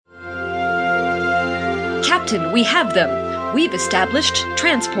Captain, we have them! We've established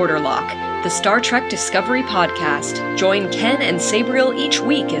Transporter Lock, the Star Trek Discovery podcast. Join Ken and Sabriel each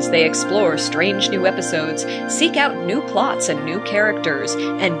week as they explore strange new episodes, seek out new plots and new characters,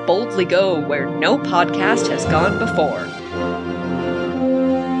 and boldly go where no podcast has gone before.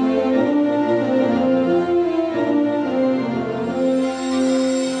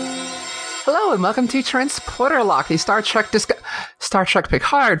 Hello and welcome to Transporter Lock, the Star Trek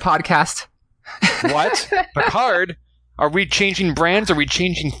Picard podcast. What? Picard? Are we changing brands? Are we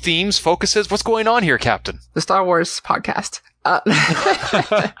changing themes, focuses? What's going on here, Captain? The Star Wars podcast.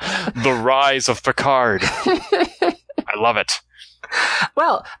 The rise of Picard. I love it.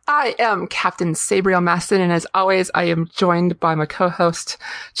 Well, I am Captain Sabriel Maston, and as always, I am joined by my co-host,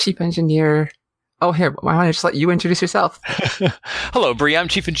 Chief Engineer... Oh, here, why don't I just let you introduce yourself? Hello, Bree. I'm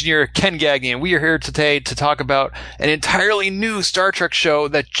Chief Engineer Ken Gagne, and we are here today to talk about an entirely new Star Trek show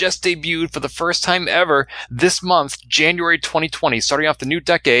that just debuted for the first time ever this month, January 2020, starting off the new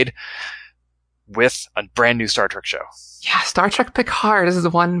decade with a brand new Star Trek show. Yeah, Star Trek Picard. This is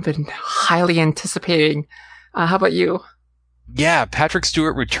the one I've been highly anticipating. How about you? Yeah, Patrick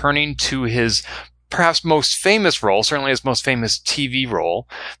Stewart returning to his perhaps most famous role, certainly his most famous TV role,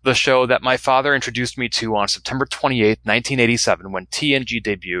 the show that my father introduced me to on September 28th, 1987, when TNG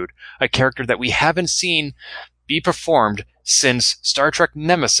debuted, a character that we haven't seen be performed since Star Trek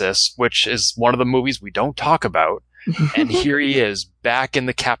Nemesis, which is one of the movies we don't talk about, and here he is, back in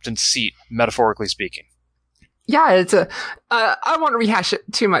the captain's seat, metaphorically speaking. Yeah, it's I won't rehash it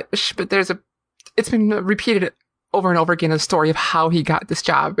too much, but it's been repeated over and over again, the story of how he got this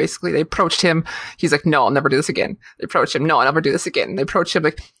job. Basically, they approached him. He's like, no, I'll never do this again. They approached him. No, I'll never do this again. They approached him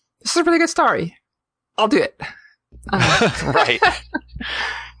like, this is a really good story. I'll do it. Right.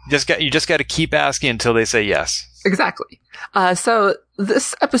 You just got to keep asking until they say yes. Exactly. So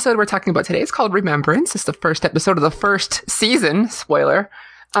this episode we're talking about today is called Remembrance. It's the first episode of the first season. Spoiler.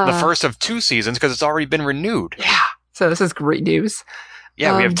 The first of 2 seasons because it's already been renewed. Yeah. So this is great news.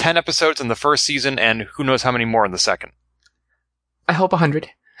 Yeah, we have 10 episodes in the first season, and who knows how many more in the second. I hope 100.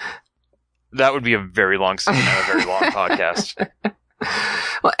 That would be a very long season and a very long podcast.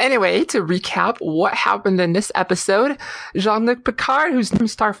 Well, anyway, to recap what happened in this episode, Jean-Luc Picard, who's from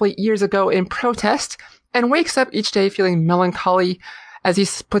Starfleet years ago in protest, and wakes up each day feeling melancholy, as he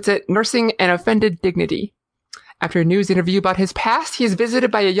puts it, nursing an offended dignity. After a news interview about his past, he is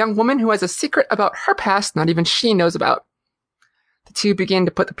visited by a young woman who has a secret about her past not even she knows about. The two begin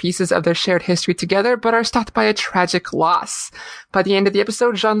to put the pieces of their shared history together, but are stopped by a tragic loss. By the end of the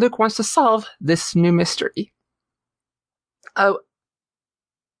episode, Jean-Luc wants to solve this new mystery. Oh.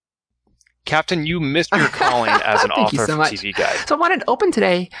 Captain, you missed your calling as an author for TV Guide. So I wanted to open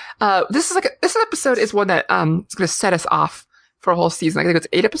today. This episode is one that is going to set us off for a whole season. I think it's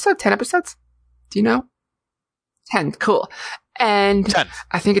 8 episodes, 10 episodes. Do you know? 10. Cool. And 10.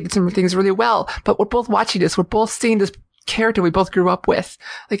 I think it did some things really well. But we're both watching this. We're both seeing this character we both grew up with.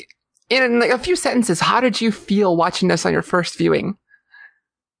 Like, in like a few sentences, how did you feel watching this on your first viewing?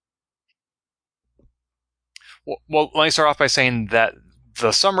 Well, let me start off by saying that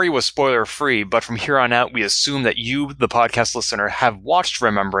the summary was spoiler-free, but from here on out, we assume that you, the podcast listener, have watched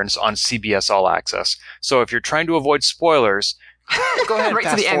Remembrance on CBS All Access. So if you're trying to avoid spoilers, go ahead and Right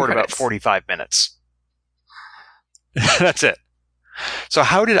fast forward about 45 minutes. That's it. So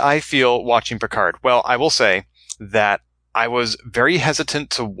how did I feel watching Picard? Well, I will say that I was very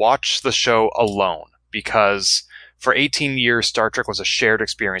hesitant to watch the show alone because for 18 years, Star Trek was a shared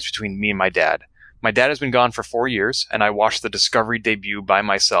experience between me and my dad. My dad has been gone for 4 years, and I watched the Discovery debut by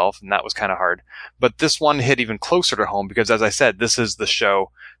myself, and that was kind of hard. But this one hit even closer to home because, as I said, this is the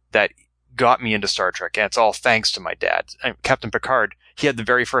show that got me into Star Trek, and it's all thanks to my dad. Captain Picard, he had the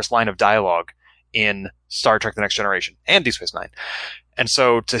very first line of dialogue in Star Trek The Next Generation and Deep Space Nine. And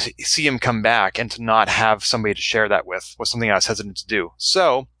so to see him come back and to not have somebody to share that with was something I was hesitant to do.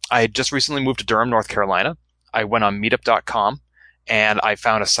 So I had just recently moved to Durham, North Carolina. I went on meetup.com and I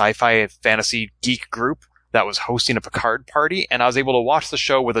found a sci-fi fantasy geek group that was hosting a Picard party, and I was able to watch the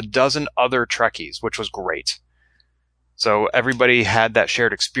show with a dozen other Trekkies, which was great. So everybody had that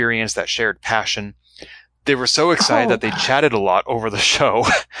shared experience, that shared passion. They were so excited that they chatted a lot over the show.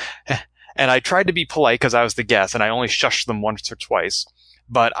 And I tried to be polite because I was the guest, and I only shushed them once or twice.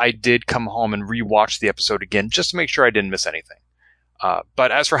 But I did come home and rewatch the episode again just to make sure I didn't miss anything.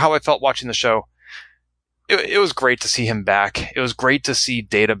 But as for how I felt watching the show, it was great to see him back. It was great to see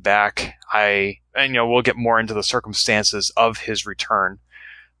Data back. We'll get more into the circumstances of his return.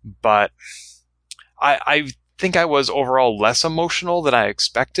 But I think I was overall less emotional than I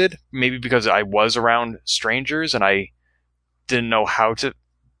expected. Maybe because I was around strangers and I didn't know how to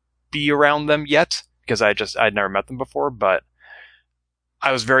be around them yet. because I'd never met them before, but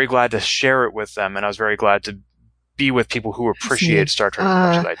I was very glad to share it with them, and I was very glad to be with people who appreciate Star Trek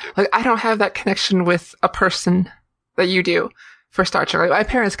as much as I do. Like, I don't have that connection with a person that you do for Star Trek. Like, my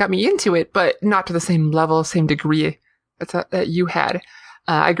parents got me into it, but not to the same level, same degree that you had.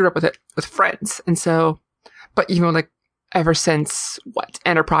 I grew up with it with friends, and so, but even like ever since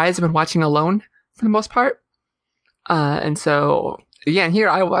Enterprise, I've been watching Alone for the most part, and so again, here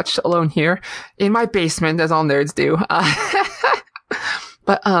I watched Alone here in my basement, as all nerds do.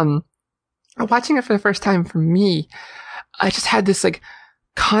 But watching it for the first time for me, I just had this like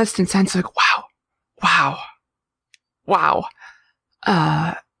constant sense of like, wow.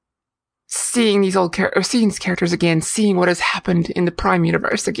 Seeing these seeing these characters again, seeing what has happened in the Prime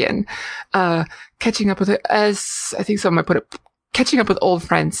universe again, catching up with it, as I think someone might put it, catching up with old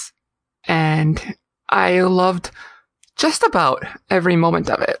friends. And I loved just about every moment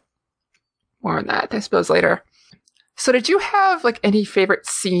of it. More on that, I suppose, later. So did you have like any favorite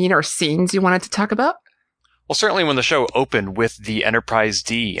scene or scenes you wanted to talk about? Well, certainly when the show opened with the Enterprise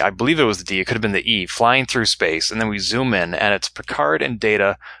D, I believe it was the D, it could have been the E, flying through space, and then we zoom in, and it's Picard and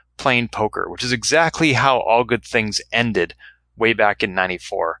Data playing poker, which is exactly how All Good Things ended way back in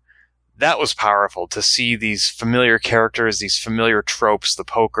 94. That was powerful to see these familiar characters, these familiar tropes, the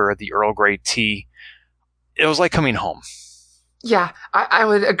poker, the Earl Grey tea. It was like coming home. Yeah, I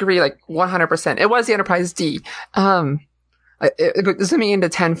would agree, like 100%. It was the Enterprise D. Zooming into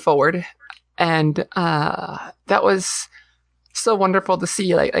 10 forward, and that was so wonderful to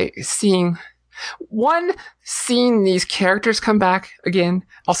see, like seeing these characters come back again.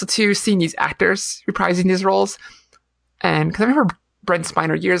 Also, two, seeing these actors reprising these roles. And because I remember Brent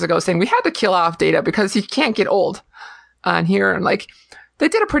Spiner years ago saying we had to kill off Data because he can't get old. And here, like, they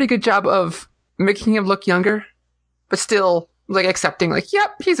did a pretty good job of making him look younger, but still like accepting, like,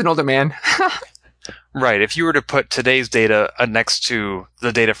 yep, he's an older man. Right. If you were to put today's Data next to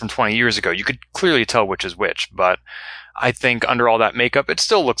the Data from 20 years ago, you could clearly tell which is which. But I think under all that makeup, it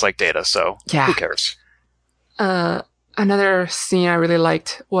still looks like Data. So who cares? Another scene I really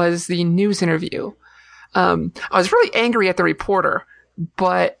liked was the news interview. I was really angry at the reporter,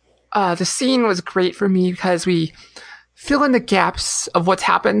 but the scene was great for me because we fill in the gaps of what's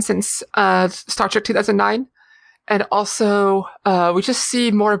happened since Star Trek 2009. And also, we just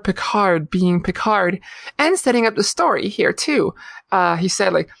see more of Picard being Picard and setting up the story here, too. He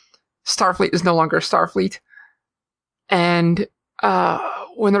said, like, Starfleet is no longer Starfleet. And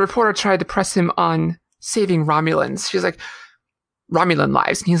when the reporter tried to press him on saving Romulans, she's like, Romulan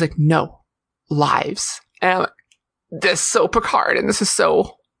lives. And he's like, no, lives. And I'm like, this is so Picard, and this is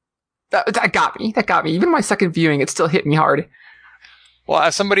so... That got me. That got me. Even my second viewing, it still hit me hard. Well,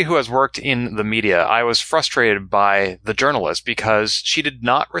 as somebody who has worked in the media, I was frustrated by the journalist because she did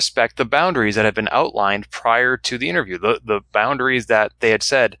not respect the boundaries that had been outlined prior to the interview, the boundaries that they had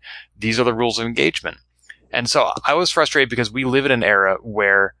said, these are the rules of engagement. And so I was frustrated because we live in an era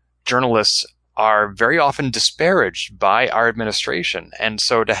where journalists are very often disparaged by our administration. And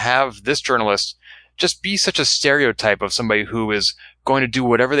so to have this journalist just be such a stereotype of somebody who is going to do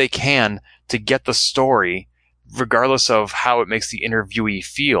whatever they can to get the story, regardless of how it makes the interviewee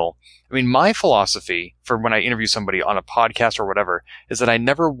feel. I mean, my philosophy for when I interview somebody on a podcast or whatever is that I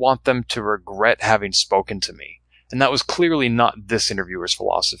never want them to regret having spoken to me. And that was clearly not this interviewer's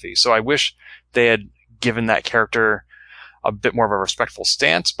philosophy. So I wish they had given that character a bit more of a respectful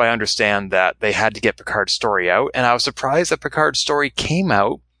stance, but I understand that they had to get Picard's story out. And I was surprised that Picard's story came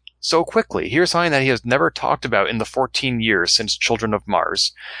out so quickly. Here's something that he has never talked about in the 14 years since Children of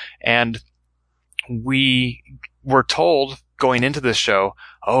Mars. And we were told going into this show,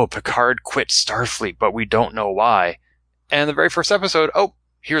 oh, Picard quit Starfleet, but we don't know why. And the very first episode, oh,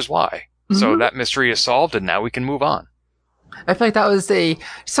 here's why. Mm-hmm. So that mystery is solved, and now we can move on. I feel like that was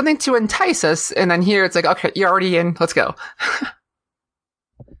something to entice us, and then here it's like, okay, you're already in, let's go.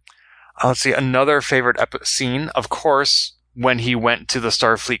 Let's see, another favorite scene, of course, when he went to the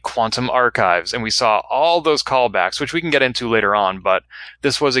Starfleet Quantum Archives, and we saw all those callbacks, which we can get into later on, but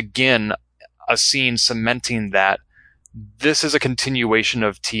this was, again, a scene cementing that this is a continuation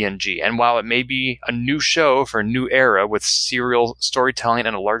of TNG. And while it may be a new show for a new era with serial storytelling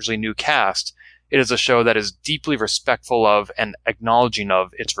and a largely new cast, it is a show that is deeply respectful of and acknowledging of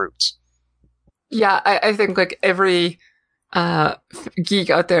its roots. Yeah, I think like every geek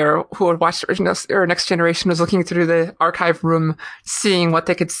out there who had watched the original or Next Generation was looking through the archive room, seeing what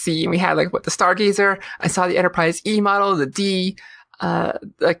they could see. And we had like the Stargazer. I saw the Enterprise E model, the D,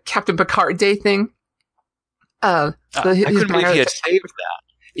 the Captain Picard Day thing. I couldn't believe he had saved that.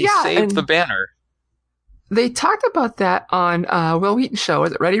 He saved the banner. They talked about that on Will Wheaton's show.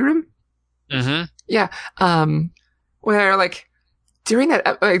 Was it Ready Room? Mm-hmm. Yeah. Where like during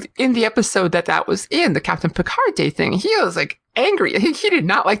that, like in the episode that was in the Captain Picard Day thing, he was like angry. He did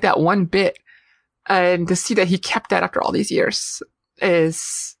not like that one bit. And to see that he kept that after all these years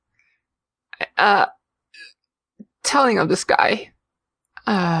is, telling of this guy.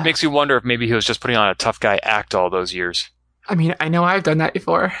 Makes you wonder if maybe he was just putting on a tough guy act all those years. I mean, I know I've done that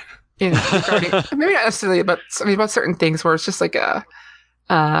before. Maybe not necessarily, but about certain things where it's just like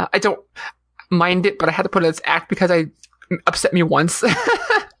I don't mind it, but I had to put it as act because I upset me once.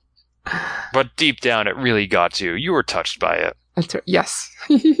 But deep down, it really got you. You were touched by it. Yes.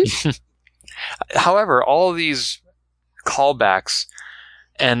 However, all of these callbacks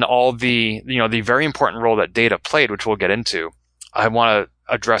and all the very important role that Data played, which we'll get into, I want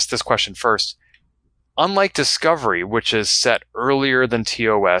to address this question first. Unlike Discovery, which is set earlier than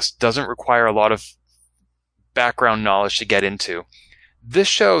TOS, doesn't require a lot of background knowledge to get into, this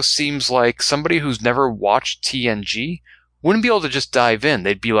show seems like somebody who's never watched TNG wouldn't be able to just dive in.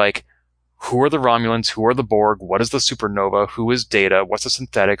 They'd be like, who are the Romulans? Who are the Borg? What is the supernova? Who is Data? What's a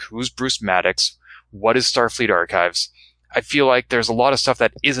synthetic? Who's Bruce Maddox? What is Starfleet Archives? I feel like there's a lot of stuff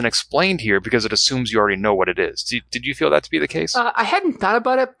that isn't explained here because it assumes you already know what it is. Did you feel that to be the case? I hadn't thought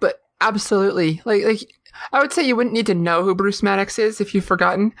about it, but absolutely. Like I would say you wouldn't need to know who Bruce Maddox is if you've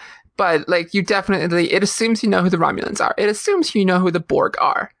forgotten, but like you definitely, it assumes you know who the Romulans are. It assumes you know who the Borg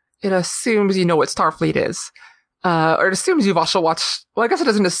are. It assumes you know what Starfleet is. Or it assumes you've also watched, well, I guess it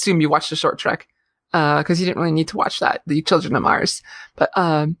doesn't assume you watched the short trek, because you didn't really need to watch that, the Children of Mars. But,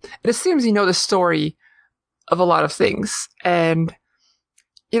 it assumes you know the story of a lot of things. And,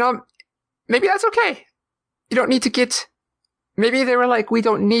 maybe that's okay. You don't need to maybe they were like, we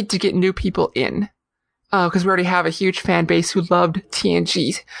don't need to get new people in, because we already have a huge fan base who loved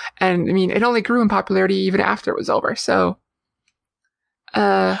TNG. And, I mean, it only grew in popularity even after it was over. So,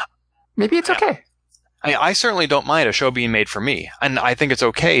 maybe it's okay. I certainly don't mind a show being made for me. And I think it's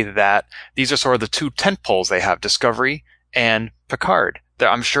okay that these are sort of the two tentpoles they have, Discovery and Picard.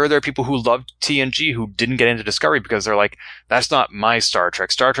 I'm sure there are people who loved TNG who didn't get into Discovery because they're like, that's not my Star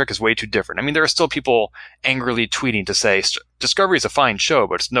Trek. Star Trek is way too different. I mean, there are still people angrily tweeting to say, Discovery is a fine show,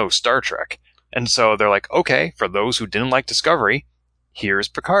 but it's no Star Trek. And so they're like, okay, for those who didn't like Discovery, here's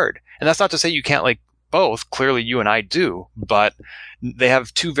Picard. And that's not to say you can't like both. Clearly you and I do, but they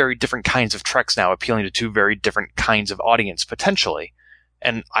have two very different kinds of Treks now, appealing to two very different kinds of audience potentially.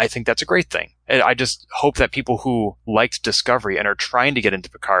 And I think that's a great thing. I just hope that people who liked Discovery and are trying to get into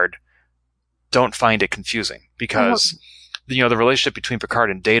Picard don't find it confusing, because the relationship between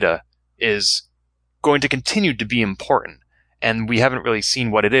Picard and Data is going to continue to be important. And we haven't really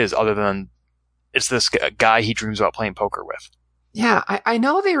seen what it is other than it's this guy he dreams about playing poker with. Yeah, I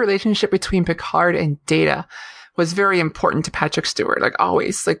know the relationship between Picard and Data was very important to Patrick Stewart, like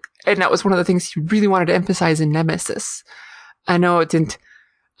always. And that was one of the things he really wanted to emphasize in Nemesis. I know it didn't,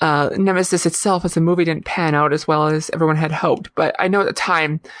 Nemesis itself as a movie didn't pan out as well as everyone had hoped, but I know at the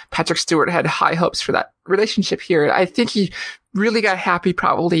time Patrick Stewart had high hopes for that relationship here. I think he really got happy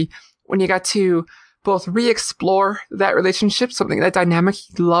probably when he got to both re-explore that relationship, something, that dynamic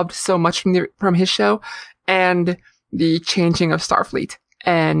he loved so much from his show, and the changing of Starfleet.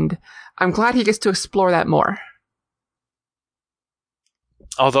 And I'm glad he gets to explore that more.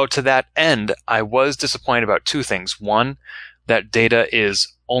 Although to that end, I was disappointed about two things. One, that Data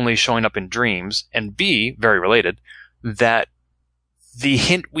is only showing up in dreams, and B, very related, that the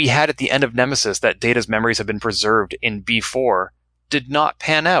hint we had at the end of Nemesis that Data's memories have been preserved in B4 did not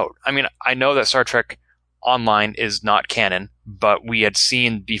pan out. I mean, I know that Star Trek Online is not canon, but we had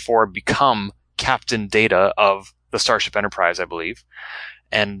seen B4 become Captain Data of the Starship Enterprise, I believe.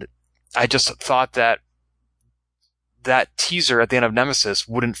 And I just thought that teaser at the end of Nemesis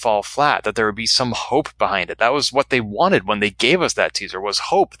wouldn't fall flat, that there would be some hope behind it. That was what they wanted when they gave us that teaser, was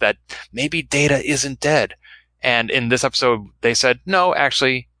hope that maybe Data isn't dead. And in this episode, they said, no,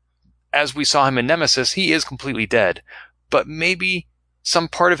 actually, as we saw him in Nemesis, he is completely dead. But maybe some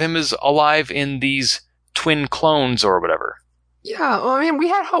part of him is alive in these twin clones or whatever. Yeah, well, I mean, we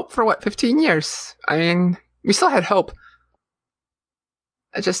had hope for 15 years? I mean, we still had hope.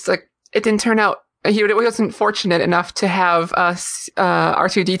 It just, it didn't turn out. He wasn't fortunate enough to have a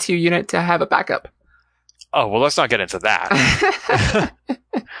R2-D2 unit to have a backup. Oh, well, let's not get into that.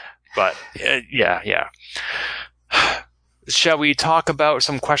 But, yeah. Shall we talk about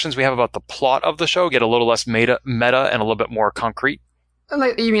some questions we have about the plot of the show? Get a little less meta and a little bit more concrete?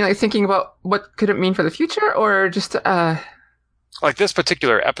 You mean thinking about what could it mean for the future, or just... Like this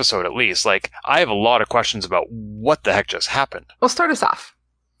particular episode, at least. I have a lot of questions about what the heck just happened. Well, start us off.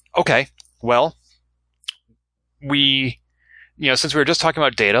 Okay. Well, we since we were just talking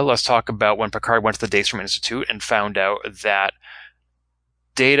about Data, let's talk about when Picard went to the Daystrom Institute and found out that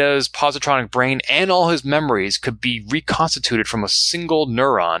Data's positronic brain and all his memories could be reconstituted from a single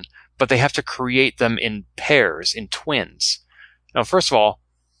neuron, but they have to create them in pairs, in twins. Now, first of all,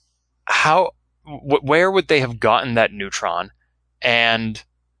 where would they have gotten that neutron? And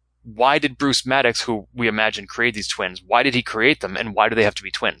why did Bruce Maddox, who we imagine created these twins, why did he create them, and why do they have to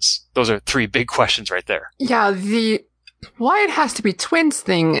be twins? Those are three big questions right there. Yeah, the why it has to be twins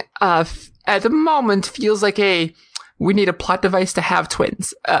thing, at the moment feels like we need a plot device to have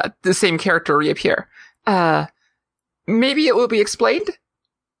twins. The same character reappear. Maybe it will be explained.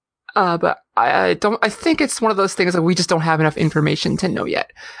 But I think it's one of those things that we just don't have enough information to know yet.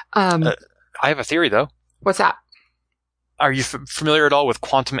 I have a theory, though. What's that? Are you familiar at all with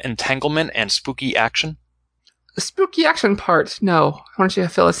quantum entanglement and spooky action? The spooky action part, no. Why don't you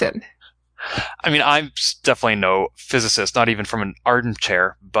fill us in? I mean, I'm definitely no physicist, not even from an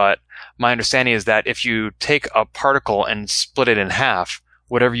armchair, but my understanding is that if you take a particle and split it in half,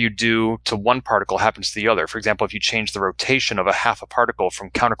 whatever you do to one particle happens to the other. For example, if you change the rotation of half a particle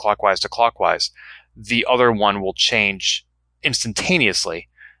from counterclockwise to clockwise, the other one will change instantaneously,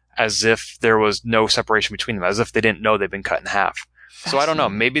 as if there was no separation between them, as if they didn't know they've been cut in half. So I don't know.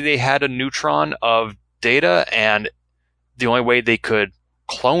 Maybe they had a neutron of Data, and the only way they could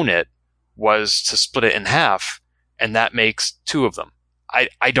clone it was to split it in half, and that makes two of them.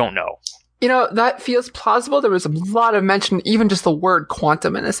 I don't know. That feels plausible. There was a lot of mention, even just the word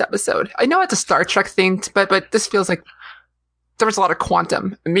quantum in this episode. I know it's a Star Trek thing, but this feels like there was a lot of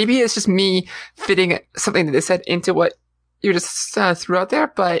quantum. Maybe it's just me fitting something that they said into what you just threw out there,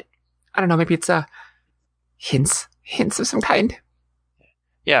 but I don't know. Maybe it's hints of some kind.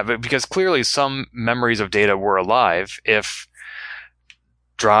 Yeah, but because clearly some memories of Data were alive if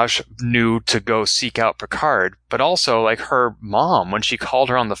Draj knew to go seek out Picard, but also like her mom, when she called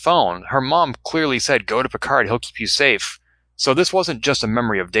her on the phone, her mom clearly said, go to Picard, he'll keep you safe. So this wasn't just a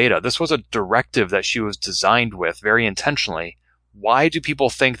memory of Data. This was a directive that she was designed with very intentionally. Why do people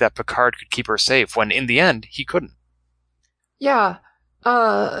think that Picard could keep her safe when in the end he couldn't? Yeah.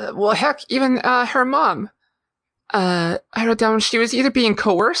 Well, heck, even her mom. I wrote down she was either being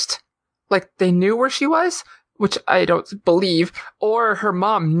coerced, like they knew where she was, which I don't believe, or her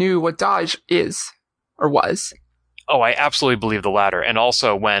mom knew what Dahj is, or was. Oh, I absolutely believe the latter. And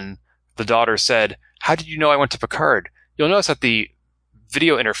also when the daughter said, how did you know I went to Picard? You'll notice that the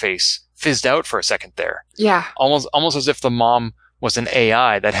video interface fizzed out for a second there. Yeah. Almost as if the mom was an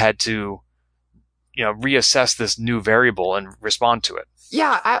AI that had to, reassess this new variable and respond to it.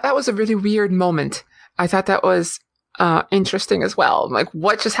 Yeah, that was a really weird moment. I thought that was interesting as well. Like,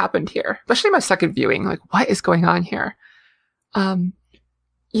 what just happened here? Especially my second viewing. Like, what is going on here?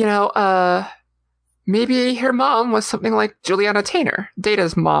 Maybe her mom was something like Juliana Tainer,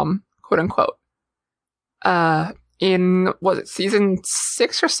 Data's mom, quote unquote. In, was it season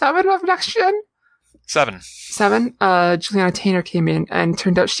 6 or 7 of Next Gen? 7. Juliana Tainer came in and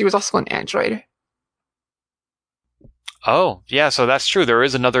turned out she was also an android. Oh, yeah, so that's true. There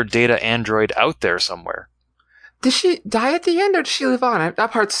is another Data android out there somewhere. Did she die at the end, or did she live on? That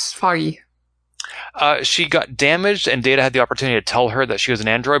part's foggy. She got damaged, and Data had the opportunity to tell her that she was an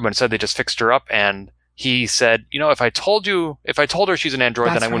android, but instead they just fixed her up, and he said, if I told her she's an android,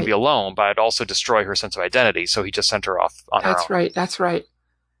 then I wouldn't be alone, but I'd also destroy her sense of identity, so he just sent her off on her own. That's right.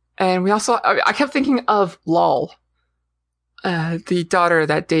 And we also, I kept thinking of Lal, the daughter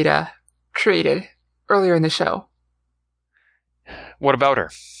that Data created earlier in the show. What about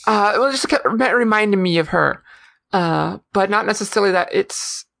her? It just kept reminding me of her. But not necessarily that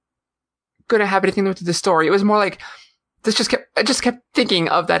it's going to have anything to do with the story. It was more like I just kept thinking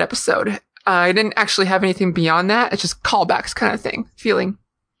of that episode. I didn't actually have anything beyond that. It's just callbacks kind of feeling.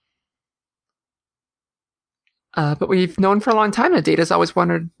 But we've known for a long time that Data's always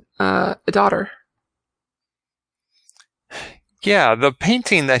wanted a daughter. Yeah, the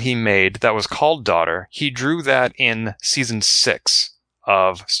painting that he made that was called Daughter, he drew that in season 6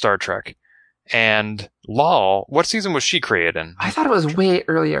 of Star Trek. And Lal, what season was she created in? I thought it was way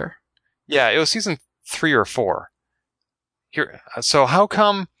earlier. Yeah, it was season 3 or 4. So how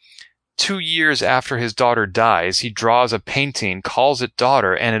come 2 years after his daughter dies, he draws a painting, calls it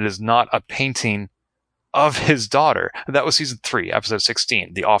Daughter, and it is not a painting of his daughter? That was season 3, episode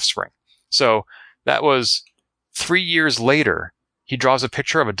 16, The Offspring. So that was 3 years later, he draws a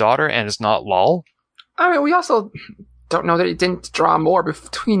picture of a daughter and it's not Lal? I mean, we also don't know that he didn't draw more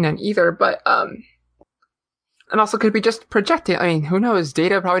between them either, but, and also could be just projecting. I mean, who knows?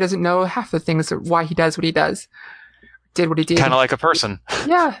 Data probably doesn't know half the things, why he does what he does. Did what he did. Kind of like a person.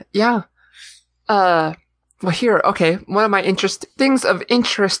 Yeah. Well, here, okay, one of my things of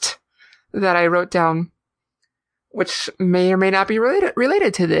interest that I wrote down, which may or may not be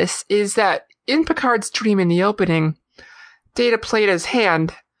related to this, is that in Picard's dream in the opening, Data played his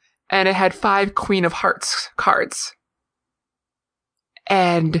hand, and it had 5 Queen of Hearts cards.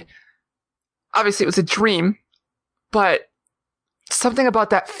 And obviously it was a dream, but something about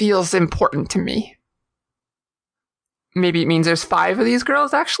that feels important to me. Maybe it means there's 5 of these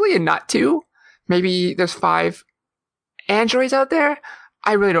girls, actually, and not 2. Maybe there's 5 androids out there.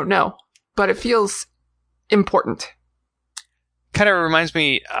 I really don't know, but it feels important. Kind of reminds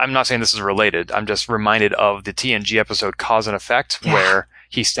me, I'm not saying this is related, I'm just reminded of the TNG episode Cause and Effect, where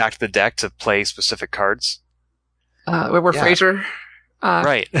he stacked the deck to play specific cards. Where Frasier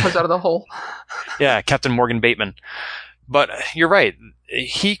right. comes out of the hole. Yeah, Captain Morgan Bateman. But you're right.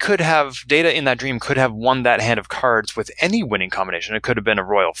 He could have, Data in that dream could have won that hand of cards with any winning combination. It could have been a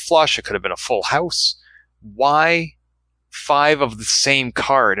royal flush. It could have been a full house. Why 5 of the same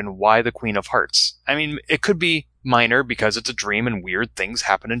card, and why the Queen of Hearts? I mean, it could be minor because it's a dream and weird things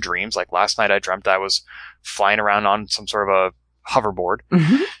happen in dreams. Like last night I dreamt I was flying around on some sort of a hoverboard, and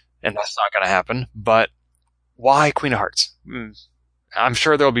that's not going to happen. But why Queen of Hearts? I'm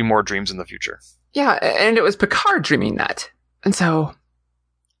sure there'll be more dreams in the future. Yeah, and it was Picard dreaming that. And so,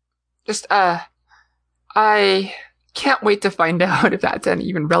 just, I can't wait to find out if that's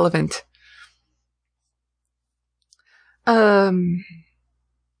even relevant. Where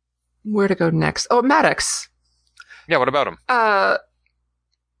to go next? Oh, Maddox. Yeah, what about him?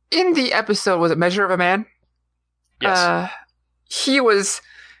 In the episode, was it Measure of a Man? Yes.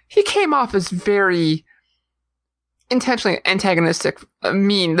 He came off as very intentionally antagonistic,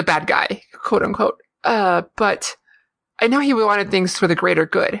 mean, the bad guy, quote unquote. But I know he wanted things for the greater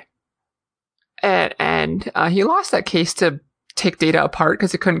good. And he lost that case to take Data apart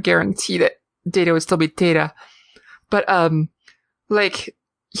because it couldn't guarantee that Data would still be Data. But, like,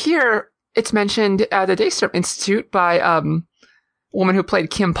 here, it's mentioned at the Daystrom Institute by, a woman who played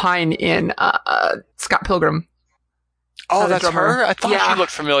Kim Pine in, Scott Pilgrim. Oh, that's her? I thought she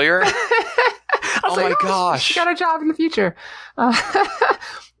looked familiar. Oh my gosh. She got a job in the future.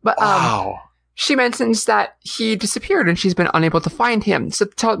 But, wow. She mentions that he disappeared and she's been unable to find him. So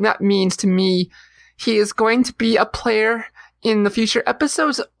that means to me, he is going to be a player in the future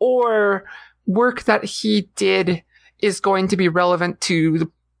episodes, or work that he did is going to be relevant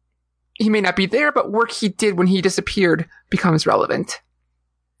to he may not be there, but work he did when he disappeared becomes relevant.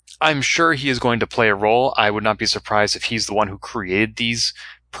 I'm sure he is going to play a role. I would not be surprised if he's the one who created these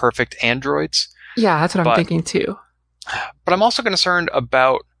perfect androids. Yeah, that's what I'm thinking too. But I'm also concerned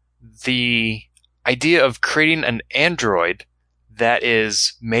about the idea of creating an android that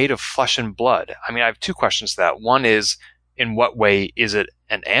is made of flesh and blood. I mean, I have 2 questions to that. One is, in what way is it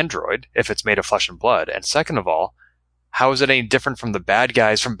an android if it's made of flesh and blood? And second of all, how is it any different from the bad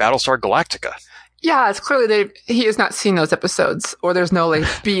guys from Battlestar Galactica? Yeah, it's clearly he has not seen those episodes, or there's no like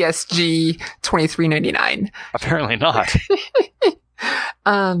BSG 2399. Apparently not.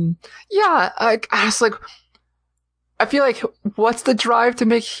 Yeah, I was like, I feel like what's the drive to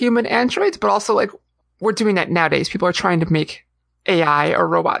make human androids? But also like, we're doing that nowadays. People are trying to make AI or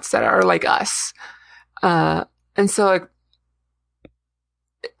robots that are like us. And so like,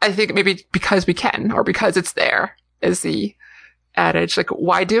 I think maybe because we can, or because it's there, is the adage. Like,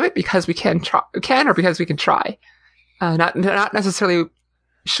 why do it? Because we can, or because we can try. Not necessarily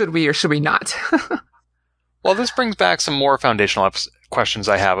should we or should we not. Well, this brings back some more foundational questions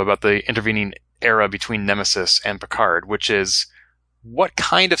I have about the intervening era between Nemesis and Picard, which is, what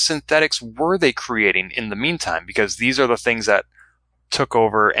kind of synthetics were they creating in the meantime? Because these are the things that took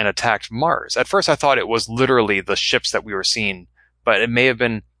over and attacked Mars. At first I thought it was literally the ships that we were seeing, but it may have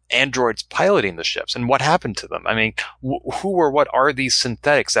been androids piloting the ships. And what happened to them? I mean, who or what are these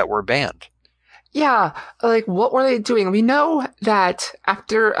synthetics that were banned? Yeah, like, what were they doing? We know that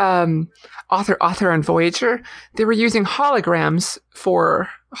after Author and Voyager, they were using holograms for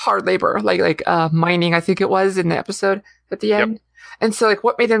hard labor, like mining, I think it was, in the episode at the end. Yep. And so, like,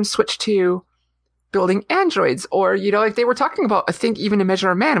 what made them switch to building androids? Or, you know, like, they were talking about, I think, even in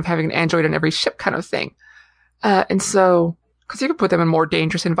Measure of Man, of having an android on every ship kind of thing. And so, because you could put them in more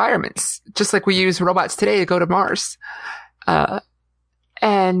dangerous environments, just like we use robots today to go to Mars.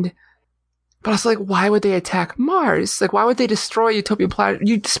 But I was like, why would they attack Mars? Like, why would they destroy Utopian Planet?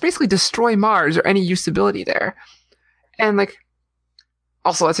 You just basically destroy Mars or any usability there. And, like,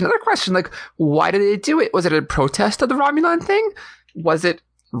 also, that's another question. Like, why did they do it? Was it a protest of the Romulan thing? Was it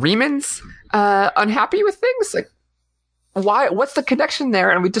Remans unhappy with things? Like, why? What's the connection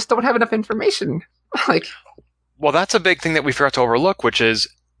there? And we just don't have enough information. Like, well, that's a big thing that we forgot to overlook, which is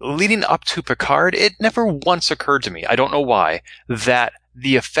leading up to Picard, it never once occurred to me, I don't know why, that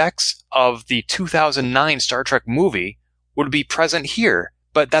the effects of the 2009 Star Trek movie would be present here.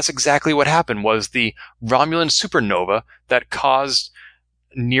 But that's exactly what happened, was the Romulan supernova that caused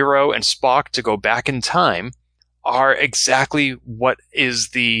Nero and Spock to go back in time are exactly what is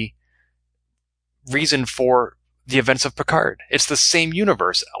the reason for the events of Picard. It's the same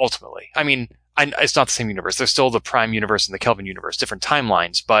universe, ultimately. I mean, it's not the same universe. There's still the Prime universe and the Kelvin universe, different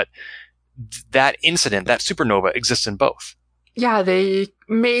timelines, but that incident, that supernova, exists in both. Yeah, they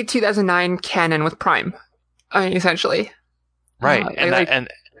made 2009 canon with Prime, essentially. Right,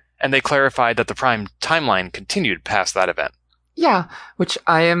 and they clarified that the Prime timeline continued past that event. Yeah, which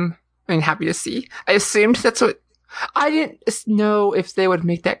I am happy to see. I assumed that's what... I didn't know if they would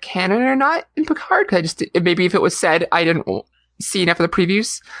make that canon or not in Picard, because maybe if it was said, I didn't see enough of the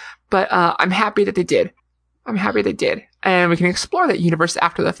previews. But I'm happy that they did. And we can explore that universe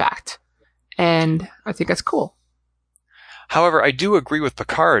after the fact. And I think that's cool. However, I do agree with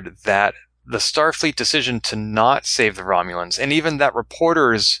Picard that the Starfleet decision to not save the Romulans, and even that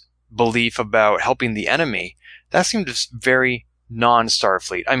reporter's belief about helping the enemy, that seemed just very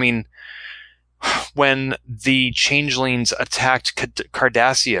non-Starfleet. I mean, when the changelings attacked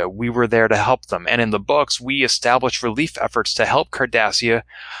Cardassia, we were there to help them. And in the books, we established relief efforts to help Cardassia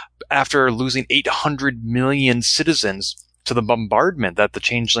after losing 800 million citizens to the bombardment that the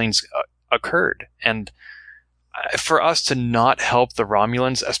changelings occurred. And for us to not help the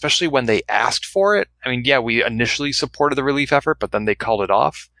Romulans, especially when they asked for it, I mean, yeah, we initially supported the relief effort, but then they called it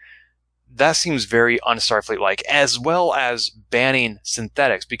off. That seems very un-Starfleet-like, as well as banning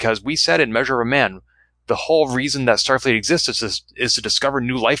synthetics, because we said in Measure of a Man, the whole reason that Starfleet exists is to discover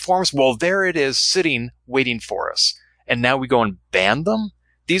new life forms. Well, there it is, sitting, waiting for us. And now we go and ban them?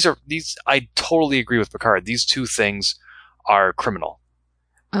 I totally agree with Picard. These two things are criminal.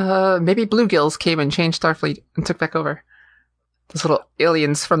 Maybe Bluegills came and changed Starfleet and took back over. Those little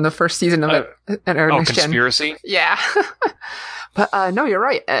aliens from the first season of it. Conspiracy? Yeah. But no, you're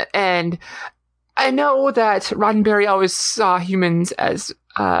right. And I know that Roddenberry always saw humans as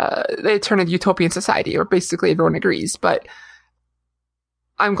they turn into utopian society, or basically everyone agrees. But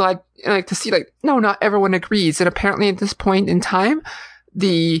I'm glad to see no, not everyone agrees. And apparently at this point in time,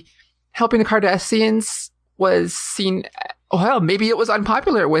 the helping the Cardassians was seen. Well, maybe it was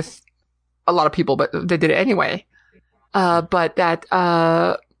unpopular with a lot of people, but they did it anyway. But that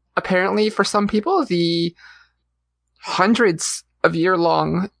apparently for some people, the hundreds of years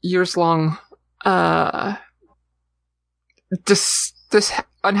long this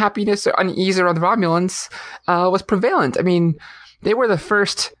unhappiness or unease around the Romulans was prevalent. I mean, they were the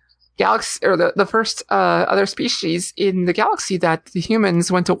first galaxy, or the first other species in the galaxy that the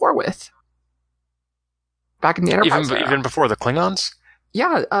humans went to war with. Back in the Enterprise. Even before the Klingons?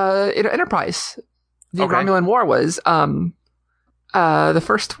 Yeah, in Enterprise. The Romulan War was the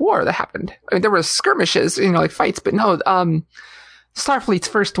first war that happened. I mean, there were skirmishes, fights, but no, Starfleet's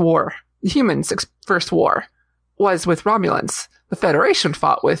first war, the humans' first war, was with Romulans. The Federation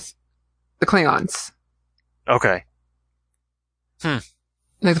fought with the Klingons. Okay.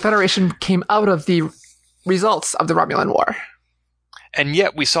 The Federation came out of the results of the Romulan War. And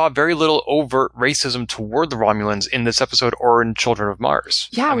yet we saw very little overt racism toward the Romulans in this episode or in Children of Mars.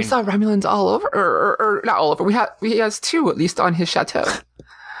 Yeah, we saw Romulans all over, or not all over. He has two, at least, on his chateau.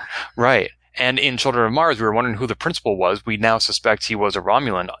 Right. And in Children of Mars, we were wondering who the principal was. We now suspect he was a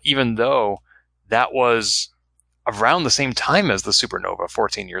Romulan, even though that was around the same time as the supernova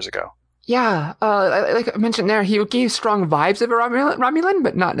 14 years ago. Yeah, like I mentioned there, he gave strong vibes of a Romulan,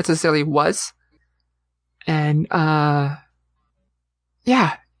 but not necessarily was. And,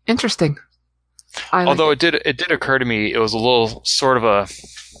 yeah, interesting. Although it did occur to me, it was a little sort of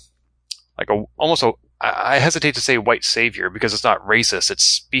almost I hesitate to say white savior, because it's not racist,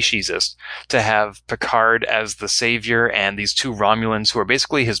 it's speciesist, to have Picard as the savior and these two Romulans who are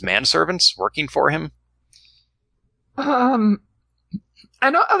basically his manservants working for him. I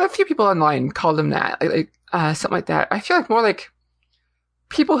know a few people online called him that, something like that. I feel like more like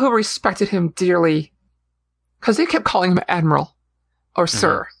people who respected him dearly, because they kept calling him Admiral or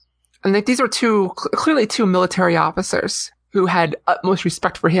Sir. And these were clearly two military officers who had utmost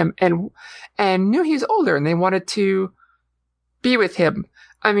respect for him and knew he was older, and they wanted to be with him.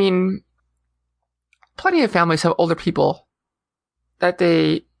 I mean, plenty of families have older people that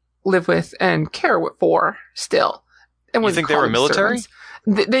they live with and care for still. And you think they were military?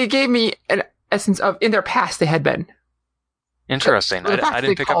 They gave me an essence of, in their past, they had been. Interesting. I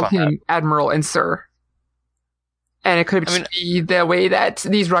didn't pick up on that. Admiral and Sir. And it could be the way that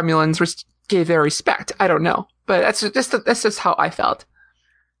these Romulans gave their respect. I don't know. But that's just how I felt.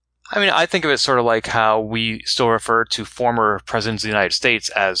 I mean, I think of it sort of like how we still refer to former presidents of the United States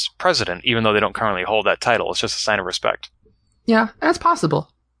as president, even though they don't currently hold that title. It's just a sign of respect. Yeah, that's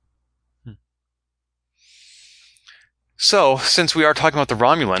possible. So, since we are talking about the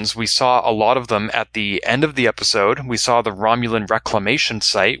Romulans, we saw a lot of them at the end of the episode. We saw the Romulan reclamation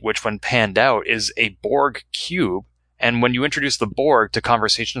site, which when panned out is a Borg cube. And when you introduce the Borg to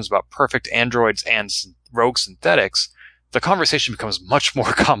conversations about perfect androids and rogue synthetics, the conversation becomes much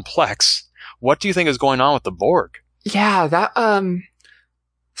more complex. What do you think is going on with the Borg? Yeah, that,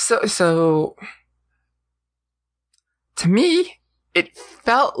 so, to me, it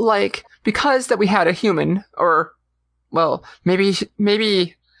felt like, because that we had a human, or, well,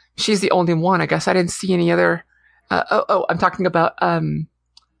 maybe she's the only one. I guess I didn't see any other. I'm talking about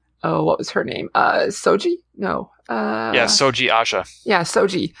what was her name? Soji? No. Yeah, Soji Asha. Yeah,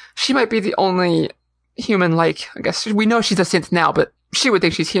 Soji. She might be the only human. Like, I guess we know she's a synth now, but she would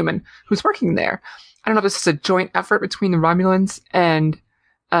think she's human who's working there. I don't know if this is a joint effort between the Romulans and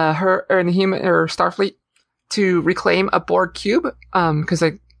her or the human or Starfleet to reclaim a Borg cube. Because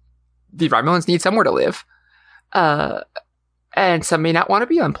the Romulans need somewhere to live. And some may not want to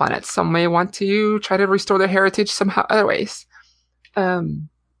be on planets. Some may want to try to restore their heritage somehow, other ways.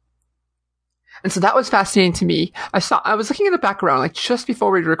 And so that was fascinating to me. I was looking in the background, like just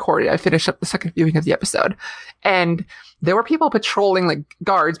before we recorded, I finished up the second viewing of the episode, and there were people patrolling, like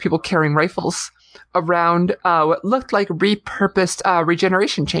guards, people carrying rifles around, what looked like repurposed,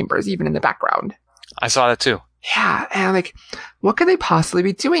 regeneration chambers, even in the background. I saw that too. Yeah, and I'm like, what could they possibly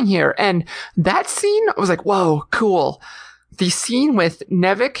be doing here? And that scene, I was like, whoa, cool. The scene with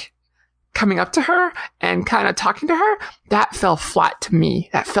Nevik coming up to her and kind of talking to her, that fell flat to me.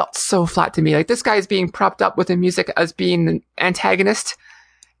 That felt so flat to me. Like, this guy is being propped up with the music as being an antagonist,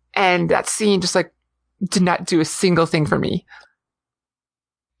 and that scene just, like, did not do a single thing for me.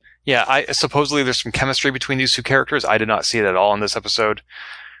 Yeah, supposedly there's some chemistry between these two characters. I did not see it at all in this episode.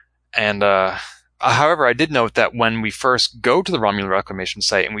 And, however, I did note that when we first go to the Romulan reclamation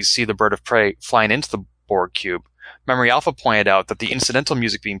site and we see the bird of prey flying into the Borg cube, Memory Alpha pointed out that the incidental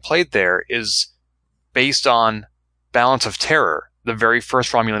music being played there is based on Balance of Terror, the very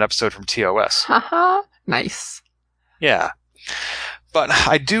first Romulan episode from TOS. Haha, nice. Yeah. But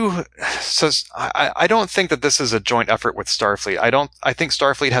I don't think that this is a joint effort with Starfleet. I think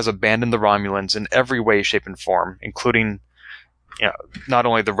Starfleet has abandoned the Romulans in every way, shape, and form, including, not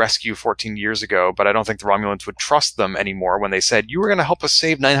only the rescue 14 years ago, but I don't think the Romulans would trust them anymore when they said, you were going to help us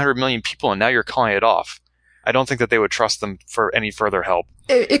save 900 million people and now you're calling it off. I don't think that they would trust them for any further help.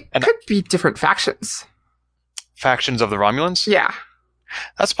 It could be different factions. Factions of the Romulans? Yeah.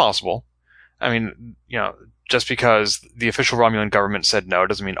 That's possible. I mean, just because the official Romulan government said no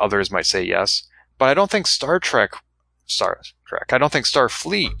doesn't mean others might say yes. But I don't think Starfleet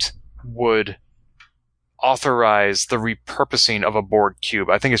would authorize the repurposing of a Borg cube.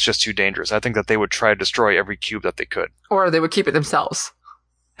 I think it's just too dangerous. I think that they would try to destroy every cube that they could. Or they would keep it themselves.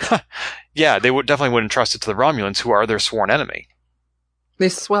 Yeah, they definitely wouldn't trust it to the Romulans, who are their sworn enemy.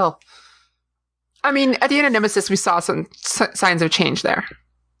 This, well, I mean, at the end of Nemesis, we saw some signs of change there.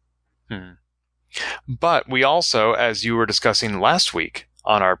 But we also, as you were discussing last week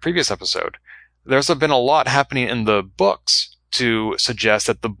on our previous episode, there's been a lot happening in the books to suggest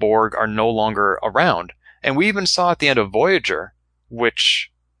that the Borg are no longer around. And we even saw at the end of Voyager,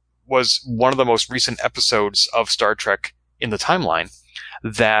 which was one of the most recent episodes of Star Trek in the timeline,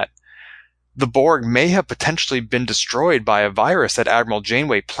 that the Borg may have potentially been destroyed by a virus that Admiral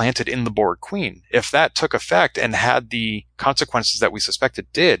Janeway planted in the Borg Queen. If that took effect and had the consequences that we suspect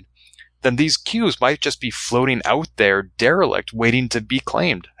it did, then these cubes might just be floating out there derelict, waiting to be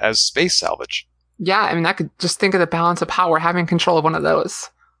claimed as space salvage. Yeah, I mean, I could just think of the Balance of Power having control of one of those.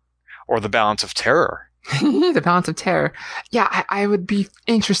 Or the Balance of Terror. The Balance of Terror. Yeah, I would be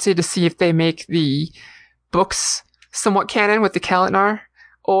interested to see if they make the books somewhat canon with the Kalinar,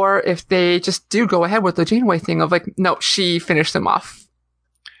 or if they just do go ahead with the Janeway thing of like, no, she finished them off.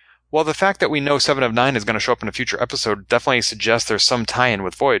 Well, the fact that we know 7 of 9 is going to show up in a future episode definitely suggests there's some tie-in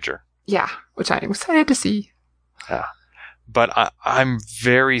with Voyager. Yeah, which I'm excited to see. Yeah. But I'm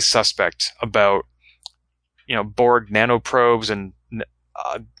very suspect about, Borg nanoprobes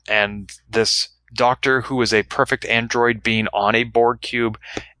and this doctor who is a perfect android being on a Borg cube,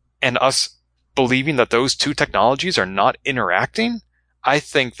 and us believing that those two technologies are not interacting. I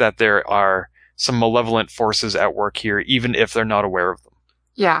think that there are some malevolent forces at work here, even if they're not aware of them.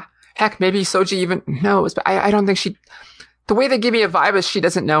 Yeah. Heck, maybe Soji even knows, but I don't think the way they give me a vibe is she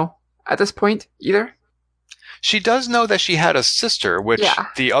doesn't know at this point either. She does know that she had a sister, which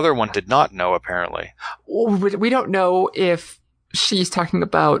the other one did not know, apparently. We don't know if she's talking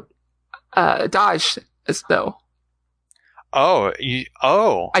about Dodge, as though. Oh,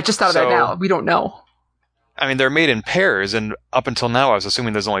 I just thought of that now. We don't know. I mean, they're made in pairs, and up until now, I was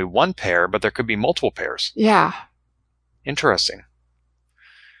assuming there's only one pair, but there could be multiple pairs. Yeah. Interesting.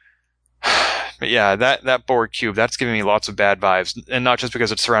 But yeah, that Borg cube, that's giving me lots of bad vibes, and not just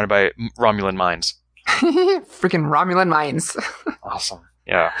because it's surrounded by Romulan mines. Freaking Romulan mines. Awesome.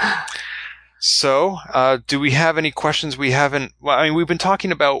 Yeah. So, do we have any questions we haven't... Well, I mean, we've been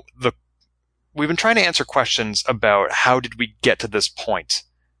talking about we've been trying to answer questions about how did we get to this point.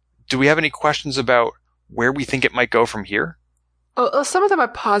 Do we have any questions about where we think it might go from here? Some of them I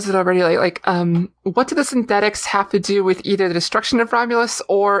posited already. Like, what do the synthetics have to do with either the destruction of Romulus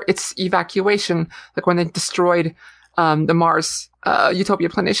or its evacuation? Like when they destroyed the Mars, Utopia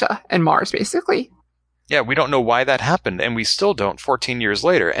Planitia, and Mars, basically. Yeah, we don't know why that happened, and we still don't 14 years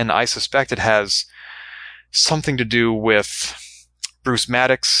later. And I suspect it has something to do with Bruce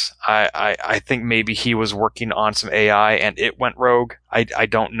Maddox. I think maybe he was working on some AI and it went rogue. I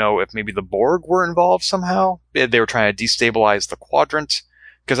don't know if maybe the Borg were involved somehow. They were trying to destabilize the quadrant.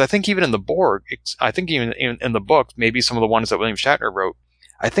 Because I think even in the Borg, I think even in the book, maybe some of the ones that William Shatner wrote,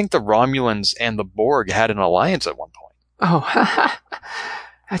 I think the Romulans and the Borg had an alliance at one point. Oh,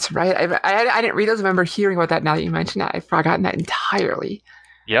 that's right. I didn't read those. I remember hearing about that now that you mentioned that. I've forgotten that entirely.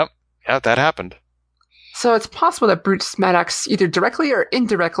 Yep. Yeah, that happened. So it's possible that Bruce Maddox either directly or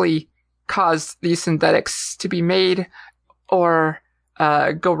indirectly caused these synthetics to be made or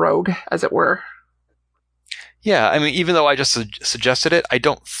go rogue, as it were. Yeah, I mean, even though I just suggested it, I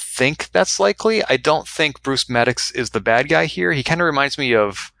don't think that's likely. I don't think Bruce Maddox is the bad guy here. He kind of reminds me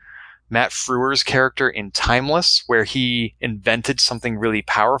of Matt Frewer's character in Timeless, where he invented something really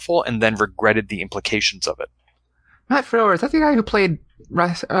powerful and then regretted the implications of it. Matt Frewer, is that the guy who played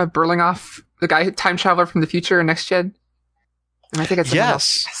Berlingoff, the guy, time traveler from the future in Next Gen? And I think it's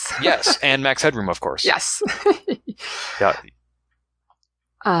yes, yes, and Max Headroom, of course. Yes. Yeah.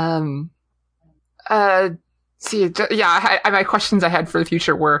 My questions I had for the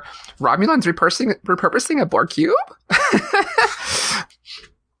future were Romulans repurposing a Borg cube?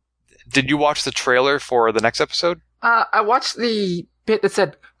 Did you watch the trailer for the next episode? I watched the bit that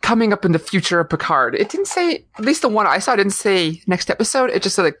said coming up in the future of Picard. It didn't say, at least the one I saw didn't say next episode. It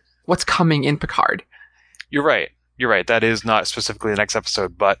just said like what's coming in Picard. You're right. That is not specifically the next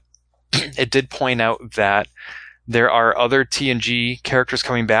episode, but it did point out that there are other TNG characters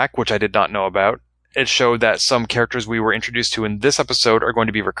coming back, which I did not know about. It showed that some characters we were introduced to in this episode are going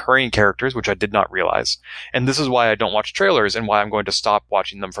to be recurring characters, which I did not realize. And this is why I don't watch trailers and why I'm going to stop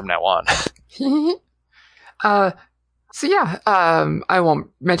watching them from now on. I won't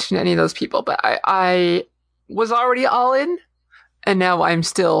mention any of those people, but I was already all in, and now I'm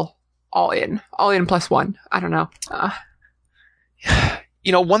still all in. All in plus one. I don't know.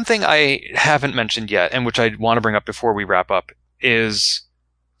 One thing I haven't mentioned yet, and which I want to bring up before we wrap up, is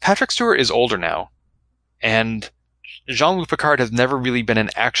Patrick Stewart is older now. And Jean-Luc Picard has never really been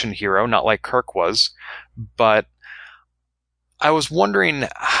an action hero, not like Kirk was. But I was wondering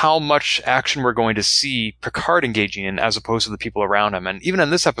how much action we're going to see Picard engaging in as opposed to the people around him. And even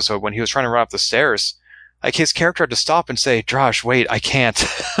in this episode, when he was trying to run up the stairs, like his character had to stop and say, "Josh, wait, I can't."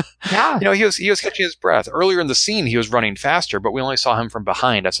 Yeah. He was catching his breath. Earlier in the scene, he was running faster, but we only saw him from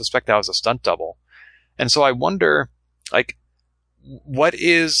behind. I suspect that was a stunt double. And so I wonder, like, what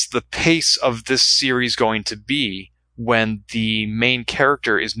is the pace of this series going to be when the main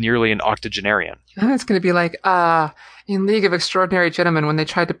character is nearly an octogenarian? It's going to be like in League of Extraordinary Gentlemen when they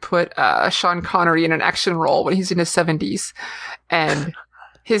tried to put Sean Connery in an action role when he's in his 70s. And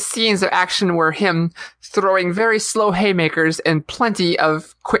his scenes of action were him throwing very slow haymakers and plenty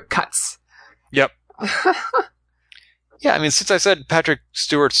of quick cuts. Yep. Yeah, I mean, since I said Patrick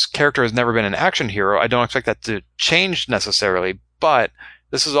Stewart's character has never been an action hero, I don't expect that to change necessarily. But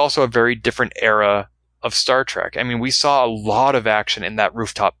this is also a very different era of Star Trek. I mean, we saw a lot of action in that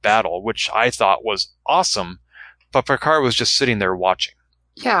rooftop battle, which I thought was awesome, but Picard was just sitting there watching.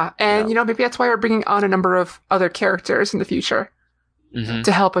 Yeah, and maybe that's why we're bringing on a number of other characters in the future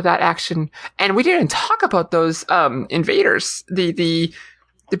to help with that action. And we didn't talk about those invaders, the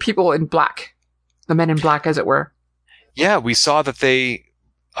people in black, the men in black, as it were. Yeah, we saw that they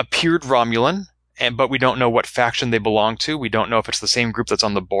appeared Romulan, but we don't know what faction they belong to. We don't know if it's the same group that's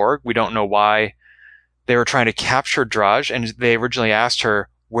on the Borg. We don't know why they were trying to capture Draj, and they originally asked her,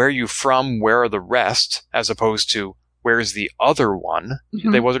 "Where are you from? Where are the rest?" as opposed to, "Where's the other one?"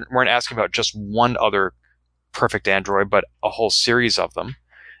 Mm-hmm. They weren't asking about just one other perfect android, but a whole series of them.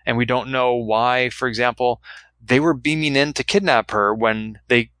 And we don't know why, for example, they were beaming in to kidnap her when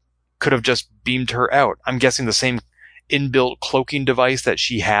they could have just beamed her out. I'm guessing the same inbuilt cloaking device that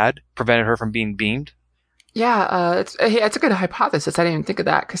she had prevented her from being beamed? Yeah, it's a good hypothesis. I didn't even think of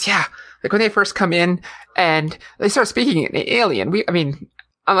that. Cause yeah, like when they first come in and they start speaking in alien,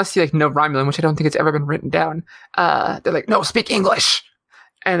 unless you like know Romulan, which I don't think it's ever been written down, they're like, no, speak English.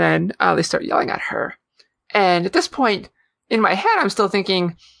 And then, they start yelling at her. And at this point, in my head, I'm still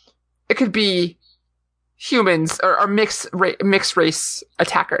thinking it could be humans or mixed race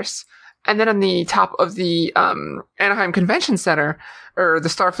attackers. And then on the top of the Anaheim Convention Center or the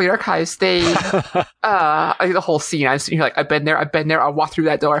Starfleet Archives, they the whole scene. You're like, I've been there. I'll walk through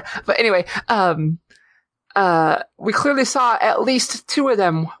that door. But anyway, we clearly saw at least two of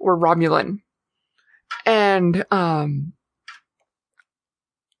them were Romulan, and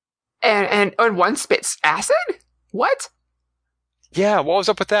one spits acid. What? Yeah, what was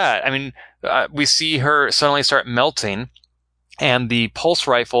up with that? I mean, we see her suddenly start melting, and the pulse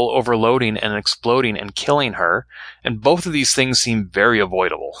rifle overloading and exploding and killing her, and both of these things seem very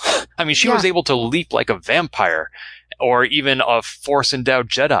avoidable. I mean, she was able to leap like a vampire, or even a Force-endowed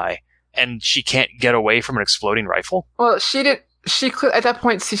Jedi, and she can't get away from an exploding rifle? Well, she did. At that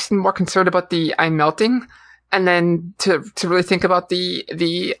point, she seemed more concerned about the I'm melting, and then to really think about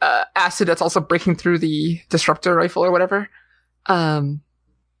the acid that's also breaking through the disruptor rifle or whatever. But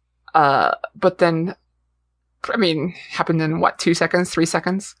then, I mean, happened in what, 2 seconds, 3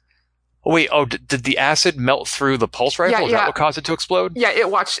 seconds? Wait, did the acid melt through the pulse rifle? Yeah, Is that what caused it to explode? Yeah,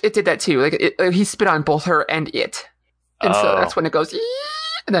 it did that too. Like, he spit on both her and it. And so that's when it goes,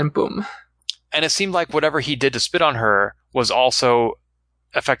 and then boom. And it seemed like whatever he did to spit on her was also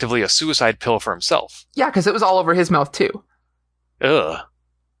effectively a suicide pill for himself. Yeah, because it was all over his mouth too. Ugh.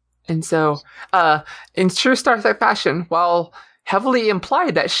 And so, in true Star Trek fashion, while heavily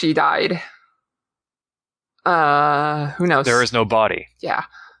implied that she died, who knows? There is no body. Yeah.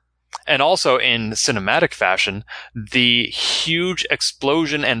 And also in cinematic fashion, the huge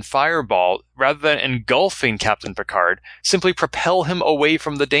explosion and fireball, rather than engulfing Captain Picard, simply propel him away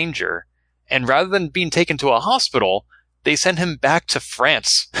from the danger. And rather than being taken to a hospital, they send him back to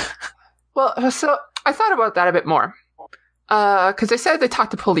France. Well, so I thought about that a bit more. Because they said they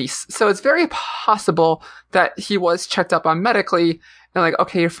talked to police. So it's very possible that he was checked up on medically. And like,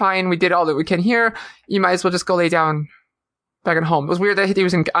 okay, you're fine. We did all that we can here. You might as well just go lay down back at home. It was weird that he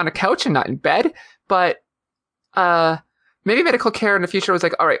was on a couch and not in bed. But maybe medical care in the future was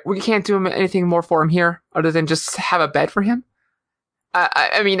like, all right, we can't do anything more for him here other than just have a bed for him.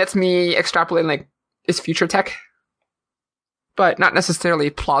 I mean, that's me extrapolating like, is future tech. But not necessarily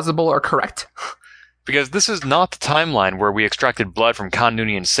plausible or correct. Because this is not the timeline where we extracted blood from Khan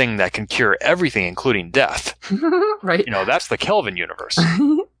Noonien Singh that can cure everything, including death. Right. You know, that's the Kelvin universe.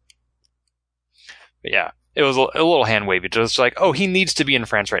 But yeah, it was a little hand-wavy. Just like, oh, he needs to be in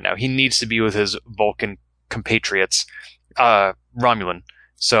France right now. He needs to be with his Vulcan compatriots, Romulan.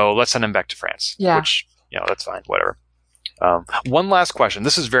 So let's send him back to France. Yeah. Which, you know, that's fine. Whatever. One last question.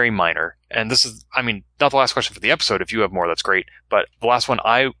 This is very minor. And this is, I mean, not the last question for the episode. If you have more, that's great. But the last one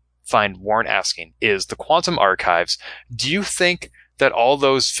I find Warren asking is the quantum archives. Do you think that all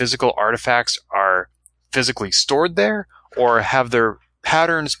those physical artifacts are physically stored there, or have their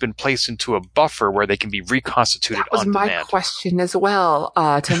patterns been placed into a buffer where they can be reconstituted on demand? That was my question as well.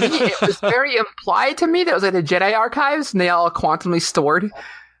 To me, it was very implied to me that it was like the Jedi archives and they all quantumly stored,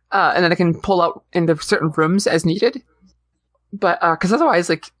 and then I can pull out into certain rooms as needed. But because otherwise,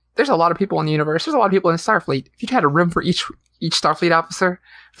 like, there's a lot of people in the universe. There's a lot of people in Starfleet. If you had a room for each Starfleet officer,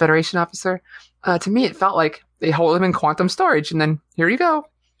 Federation officer, to me it felt like they hold them in quantum storage, and then here you go.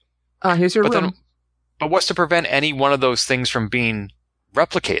 Here's your room. But what's to prevent any one of those things from being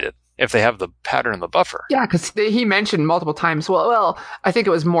replicated if they have the pattern in the buffer? Yeah, because he mentioned multiple times. Well, I think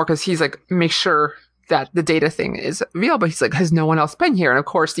it was more because he's like, make sure that the data thing is real, but he's like, has no one else been here? And of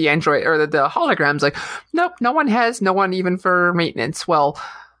course, the android or the hologram's like, nope, no one has, no one even for maintenance. Well,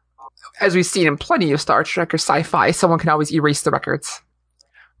 as we've seen in plenty of Star Trek or sci-fi, someone can always erase the records.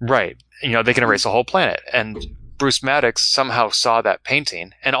 Right. You know, they can erase a whole planet. And Bruce Maddox somehow saw that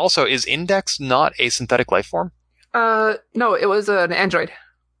painting. And also, is Index not a synthetic life form? No, it was an android.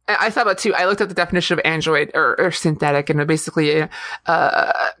 I thought about it too. I looked at the definition of android or synthetic, and it basically, it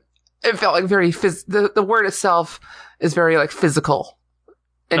felt like very the word itself is very like physical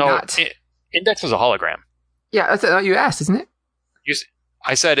and not. Index was a hologram. Yeah, that's what you asked, isn't it?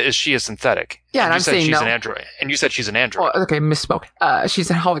 I said, is she a synthetic? Yeah, and you I'm said saying she's no. an android. And you said she's an android. Oh, okay, misspoke.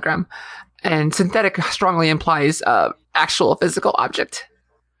 She's a hologram. And synthetic strongly implies actual physical object.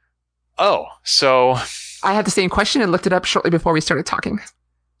 Oh, so... I had the same question and looked it up shortly before we started talking.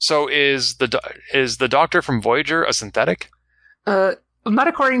 So is the Doctor from Voyager a synthetic? Not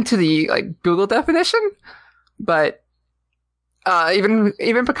according to the Google definition, but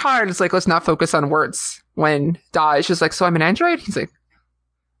Even Picard is like, let's not focus on words. When Dahj is like, so I'm an android? He's like,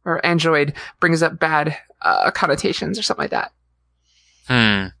 or android brings up bad connotations or something like that.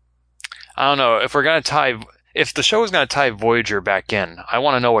 I don't know. If the show is going to tie Voyager back in, I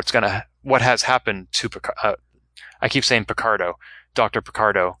want to know what has happened to Picard. I keep saying Picardo, Dr.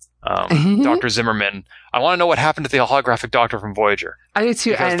 Picardo, Dr. Zimmerman. I want to know what happened to the holographic doctor from Voyager. I do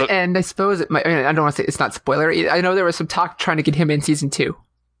too, and I suppose it might, I don't want to say it's not spoilery. I know there was some talk trying to get him in season 2.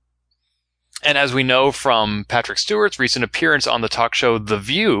 And as we know from Patrick Stewart's recent appearance on the talk show The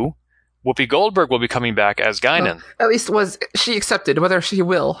View, Whoopi Goldberg will be coming back as Guinan. Well, at least she accepted, whether she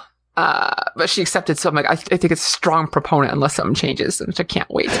will. But she accepted, so I'm like, I think it's a strong proponent unless something changes, which I can't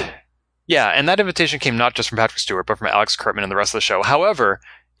wait. Yeah, and that invitation came not just from Patrick Stewart, but from Alex Kurtzman and the rest of the show. However,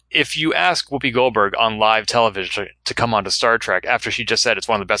 if you ask Whoopi Goldberg on live television to come on to Star Trek after she just said it's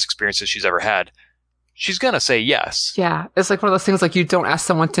one of the best experiences she's ever had, she's going to say yes. Yeah, it's like one of those things like you don't ask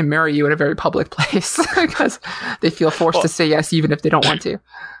someone to marry you in a very public place because they feel forced to say yes even if they don't want to.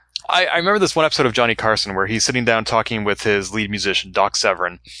 I remember this one episode of Johnny Carson where he's sitting down talking with his lead musician, Doc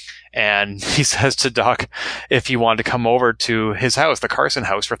Severin, and he says to Doc if he wanted to come over to his house, the Carson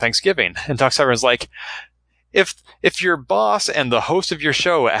house, for Thanksgiving. And Doc Severin's like, if your boss and the host of your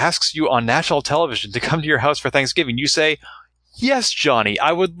show asks you on national television to come to your house for Thanksgiving, you say, yes, Johnny,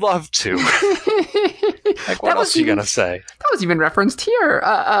 I would love to. Like, what else are you going to say? That was even referenced here.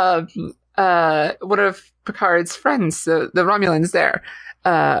 One of Picard's friends, the Romulans there,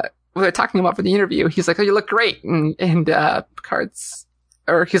 we were talking about for the interview. He's like, oh, you look great. And Picard's,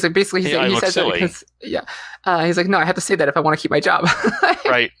 or he's like, basically, he says that because, he's like, no, I have to say that if I want to keep my job.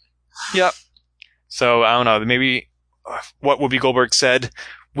 Right. Yep. So, I don't know, maybe what Whoopi Goldberg said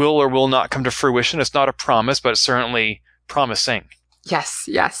will or will not come to fruition. It's not a promise, but it's certainly promising. Yes.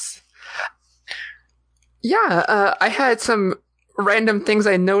 Yeah, I had some random things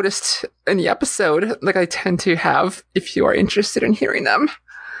I noticed in the episode, like I tend to have, if you are interested in hearing them.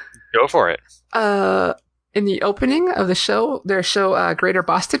 Go for it. In the opening of the show, they show Greater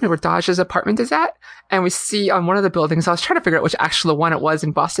Boston, where Dahj's apartment is at, and we see on one of the buildings, I was trying to figure out which actual one it was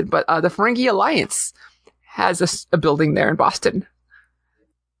in Boston, but the Ferengi Alliance has a building there in Boston.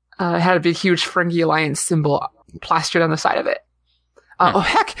 It had a big, huge Ferengi Alliance symbol plastered on the side of it. Oh,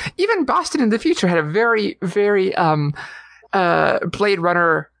 heck, even Boston in the future had a very, very Blade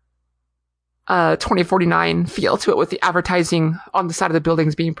Runner 2049 feel to it, with the advertising on the side of the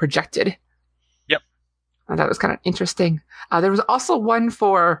buildings being projected. Yep. I thought it was kind of interesting. There was also one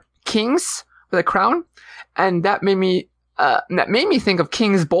for Kings with a crown, and that made me think of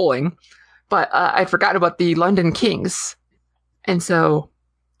Kings Bowling, but I'd forgotten about the London Kings. And so...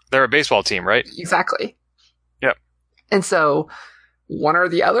 They're a baseball team, right? Exactly. Yep. And so, one or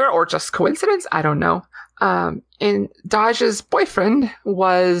the other, or just coincidence, I don't know. And Dahj's boyfriend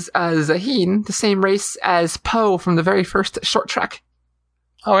was Zaheen, the same race as Poe from the very first Short Trek.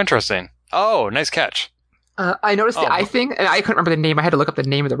 Oh, interesting. Oh, nice catch. I noticed the eye thing, and I couldn't remember the name. I had to look up the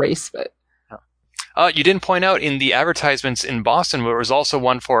name of the race, but... You didn't point out in the advertisements in Boston, there was also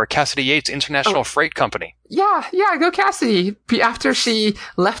one for Cassidy Yates International Freight Company. Yeah, go Cassidy. After she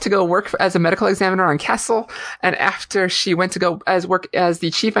left to go work as a medical examiner on Kessel, and after she went to go work as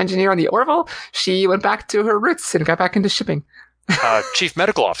the chief engineer on the Orville, she went back to her roots and got back into shipping. Chief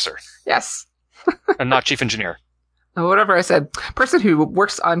medical officer. Yes. And not chief engineer. Whatever I said. Person who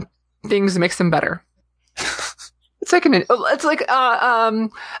works on things makes them better. It's like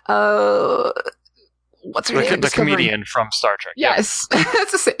what's her name? The comedian from Star Trek. Yes.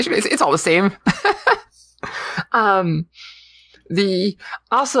 It's all the same.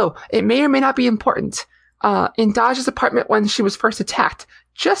 Also, it may or may not be important. In Dahj's apartment when she was first attacked,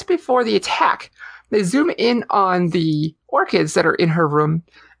 just before the attack, they zoom in on the orchids that are in her room,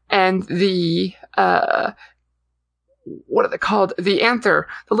 and the, what are they called? The anther,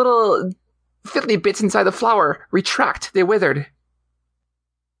 the little fiddly bits inside the flower, retract. They withered.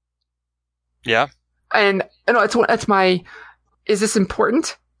 Yeah. And that's my, is this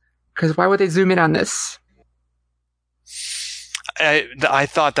important? Because why would they zoom in on this? I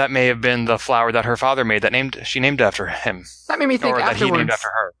thought that may have been the flower that her father made she named after him. That made me think afterwards. That he named after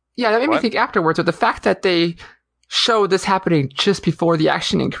her. Yeah, that made me think afterwards, with the fact that they showed this happening just before the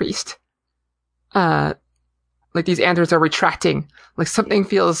action increased. Like these anthers are retracting. Like something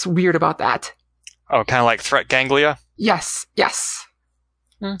feels weird about that. Oh, kind of like threat ganglia? Yes.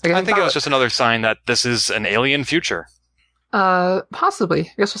 Like, I think it was just another sign that this is an alien future. Possibly.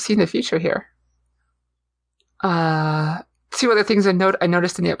 I guess we'll see in the future here. Two other things I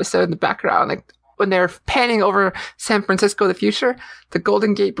noticed in the episode in the background, like when they're panning over San Francisco, the future, the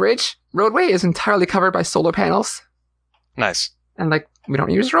Golden Gate Bridge roadway is entirely covered by solar panels. Nice. And like, we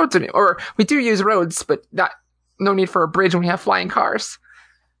don't use roads anymore. Or we do use roads, but no need for a bridge when we have flying cars.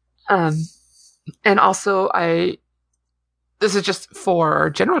 And also this is just for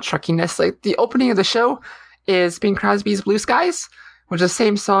general Trekkiness. Like, the opening of the show is Bing Crosby's Blue Skies, which is the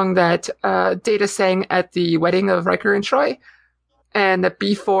same song that Data sang at the wedding of Riker and Troy, and that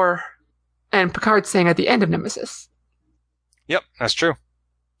B4 and Picard sang at the end of Nemesis. Yep, that's true.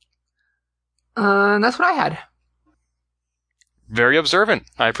 And that's what I had. Very observant.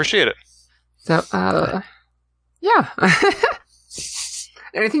 I appreciate it. So, yeah.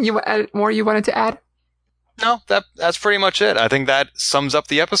 Anything more you wanted to add? No, that's pretty much it. I think that sums up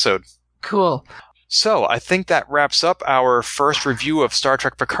the episode. Cool. So I think that wraps up our first review of Star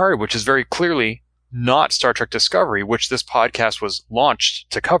Trek Picard, which is very clearly not Star Trek Discovery, which this podcast was launched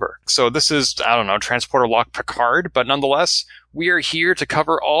to cover. So this is, I don't know, Transporter Lock Picard, but nonetheless, we are here to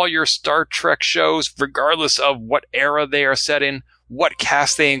cover all your Star Trek shows, regardless of what era they are set in, what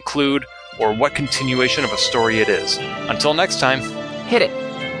cast they include, or what continuation of a story it is. Until next time, hit it.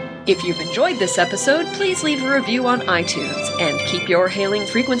 If you've enjoyed this episode, please leave a review on iTunes and keep your hailing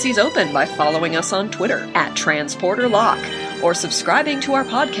frequencies open by following us on Twitter @TransporterLock or subscribing to our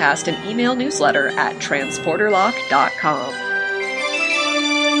podcast and email newsletter at transporterlock.com.